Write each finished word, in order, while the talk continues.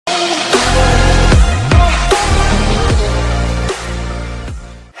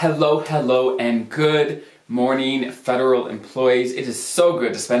Hello, and good morning, federal employees. It is so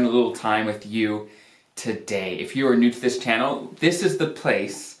good to spend a little time with you today. If you are new to this channel, this is the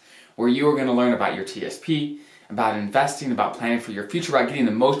place where you are going to learn about your TSP, about investing, about planning for your future, about getting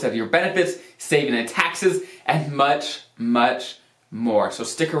the most out of your benefits, saving in taxes, and much, much more. So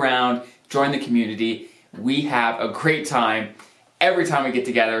stick around, join the community. We have a great time every time we get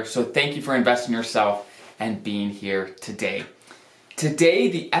together. So thank you for investing in yourself and being here today. Today,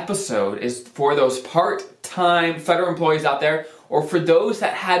 the episode is for those part-time federal employees out there, or for those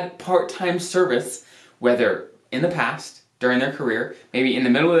that had part-time service, whether in the past, during their career, maybe in the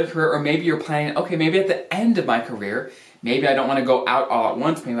middle of their career, or maybe you're planning, okay, maybe at the end of my career, maybe I don't want to go out all at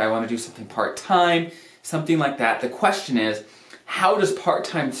once, maybe I want to do something part-time, something like that. The question is, how does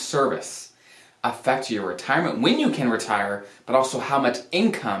part-time service affect your retirement, when you can retire, but also how much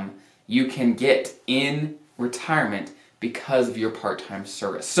income you can get in retirement because of your part-time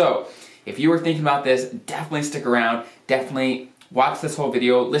service. So if you were thinking about this, definitely stick around, definitely watch this whole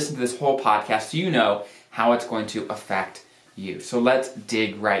video, listen to this whole podcast so you know how it's going to affect you. So let's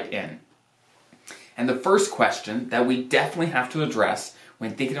dig right in. And the first question that we definitely have to address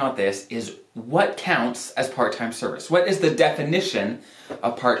when thinking about this is, what counts as part-time service? What is the definition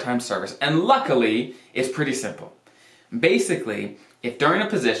of part-time service? And luckily, it's pretty simple. Basically, if during a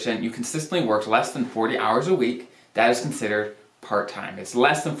position you consistently worked less than 40 hours a week, that is considered part-time. It's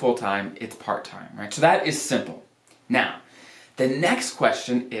less than full-time, it's part-time, right? So that is simple. Now, the next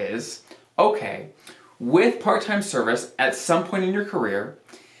question is, okay, with part-time service at some point in your career,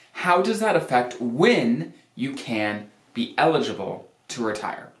 how does that affect when you can be eligible to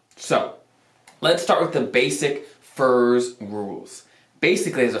retire? So, let's start with the basic FERS rules.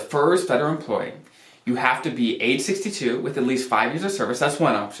 Basically, as a FERS federal employee, you have to be age 62 with at least 5 years of service. That's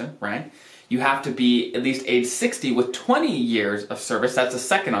one option, right? You have to be at least age 60 with 20 years of service. That's the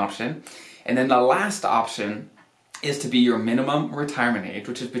second option. And then the last option is to be your minimum retirement age,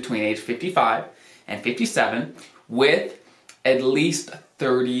 which is between age 55 and 57, with at least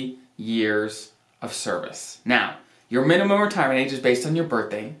 30 years of service. Now, your minimum retirement age is based on your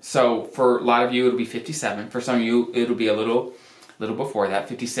birthday. So for a lot of you, it'll be 57. For some of you, it'll be a little before that,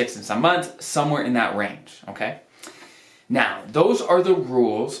 56 in some months, somewhere in that range, okay? Now, those are the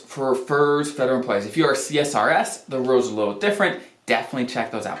rules for FERS federal employees. If you're a CSRS, the rules are a little different. Definitely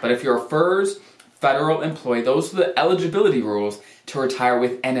check those out. But if you're a FERS federal employee, those are the eligibility rules to retire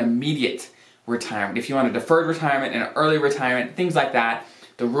with an immediate retirement. If you want a deferred retirement and an early retirement, things like that,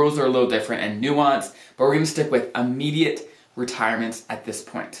 the rules are a little different and nuanced, but we're going to stick with immediate retirements at this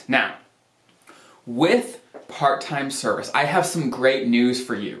point. Now, with part-time service, I have some great news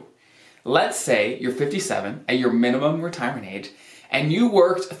for you. Let's say you're 57 at your minimum retirement age and you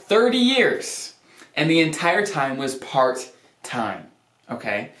worked 30 years and the entire time was part-time,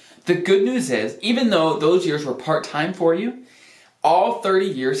 okay? The good news is, even though those years were part-time for you, all 30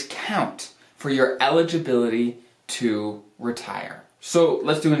 years count for your eligibility to retire. So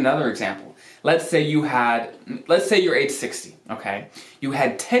let's do another example. Let's say you're age 60, okay? You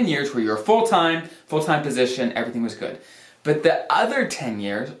had 10 years where you were full-time position, everything was good. But the other 10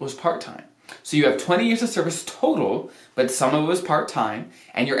 years was part-time. So you have 20 years of service total, but some of it was part-time,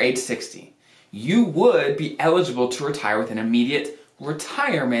 and you're age 60. You would be eligible to retire with an immediate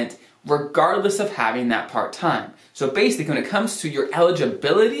retirement regardless of having that part-time. So basically, when it comes to your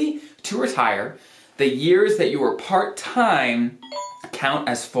eligibility to retire, the years that you were part-time count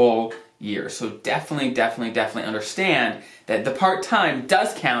as full years. So definitely understand that the part-time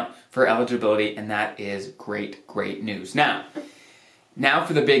does count for eligibility, and that is great news. Now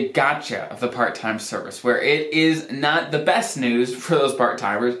for the big gotcha of the part-time service, where it is not the best news for those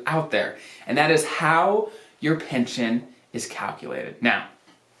part-timers out there, and that is how your pension is calculated. Now,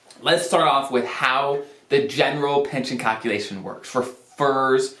 let's start off with how the general pension calculation works for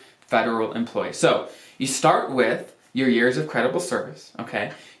FERS federal employees. So, you start with your years of credible service,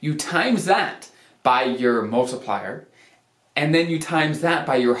 okay? You times that by your multiplier, and then you times that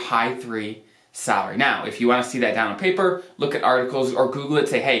by your high 3 salary. Now, if you want to see that down on paper, look at articles or Google it,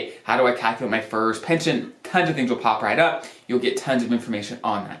 say, hey, how do I calculate my FERS pension? Tons of things will pop right up. You'll get tons of information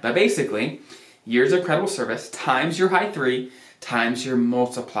on that. But basically, years of credible service times your high 3 times your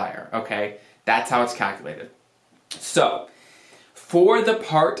multiplier, okay? That's how it's calculated. So, for the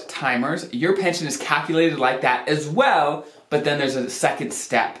part-timers, your pension is calculated like that as well, but then there's a second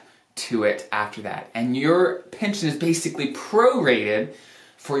step to it after that. And your pension is basically prorated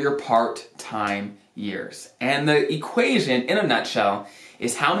for your part-time years. And the equation, in a nutshell,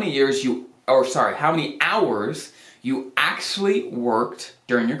 is how many hours you actually worked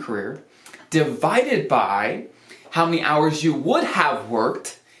during your career, divided by how many hours you would have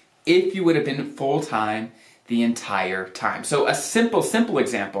worked if you would have been full-time the entire time. So a simple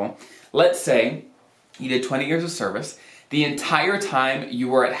example, let's say you did 20 years of service, the entire time you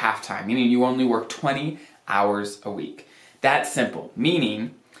were at half-time, meaning you only worked 20 hours a week. That's simple,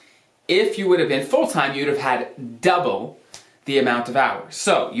 meaning if you would have been full-time, you would have had double the amount of hours.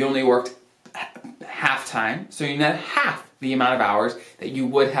 So you only worked half-time, so you had half the amount of hours that you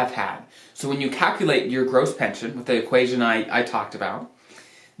would have had. So when you calculate your gross pension with the equation I talked about,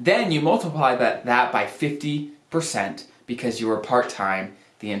 then you multiply that by 50% because you were part-time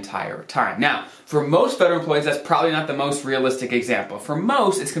the entire time. Now, for most federal employees, that's probably not the most realistic example. For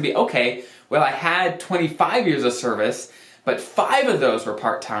most, it's going to be, okay, well, I had 25 years of service, but 5 of those were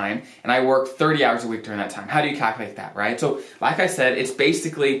part-time, and I worked 30 hours a week during that time. How do you calculate that, right? So, like I said, it's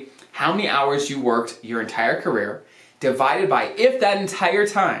basically how many hours you worked your entire career divided by if that entire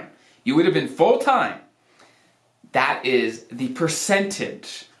time you would have been full-time. That is the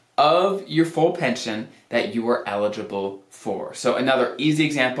percentage of your full pension that you are eligible for. So another easy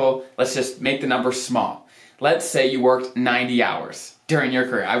example, let's just make the number small. Let's say you worked 90 hours during your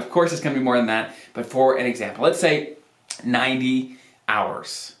career. Of course, it's going to be more than that, but for an example, let's say 90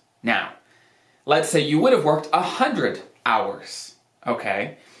 hours. Now, let's say you would have worked 100 hours,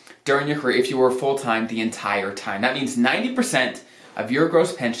 okay, during your career if you were full-time the entire time. That means 90% of your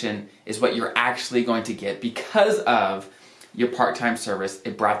gross pension is what you're actually going to get because of your part-time service.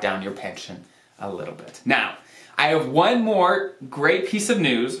 It brought down your pension a little bit. Now, I have one more great piece of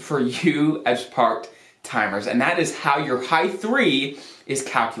news for you as part-timers, and that is how your high-3 is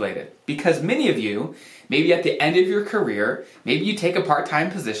calculated. Because many of you, maybe at the end of your career, maybe you take a part-time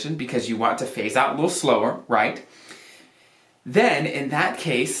position because you want to phase out a little slower, right? Then, in that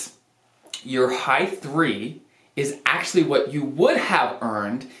case, your high-3 is actually what you would have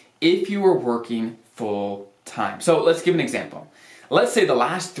earned if you were working full-time. So let's give an example. Let's say the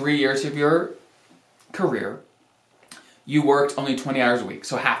last 3 years of your career, you worked only 20 hours a week,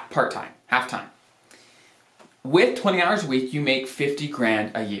 so half-time. With 20 hours a week, you make 50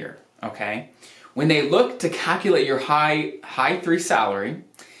 grand a year, okay? When they look to calculate your high-3 salary,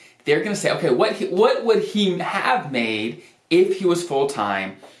 they're going to say, okay, what would he have made if he was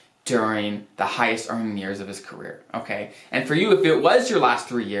full-time during the highest earning years of his career, okay? And for you, if it was your last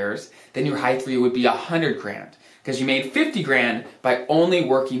 3 years, then your high-3 would be 100 grand because you made 50 grand by only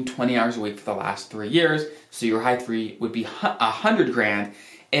working 20 hours a week for the last 3 years, so your high-3 would be 100 grand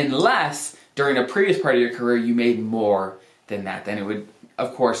unless during a previous part of your career you made more than that. Then it would,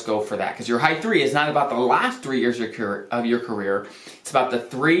 of course, go for that because your high-3 is not about the last 3 years of your career. It's about the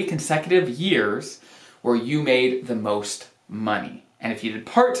 3 consecutive years where you made the most money. And if you did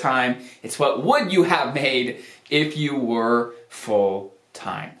part-time, it's what would you have made if you were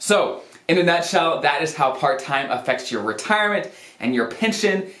full-time. So, in a nutshell, that is how part-time affects your retirement and your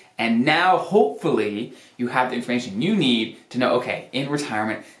pension. And now, hopefully, you have the information you need to know, okay, in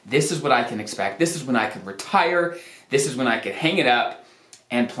retirement, this is what I can expect. This is when I can retire. This is when I can hang it up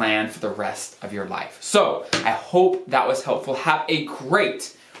and plan for the rest of your life. So, I hope that was helpful. Have a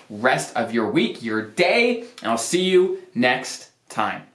great rest of your week, your day, and I'll see you next time.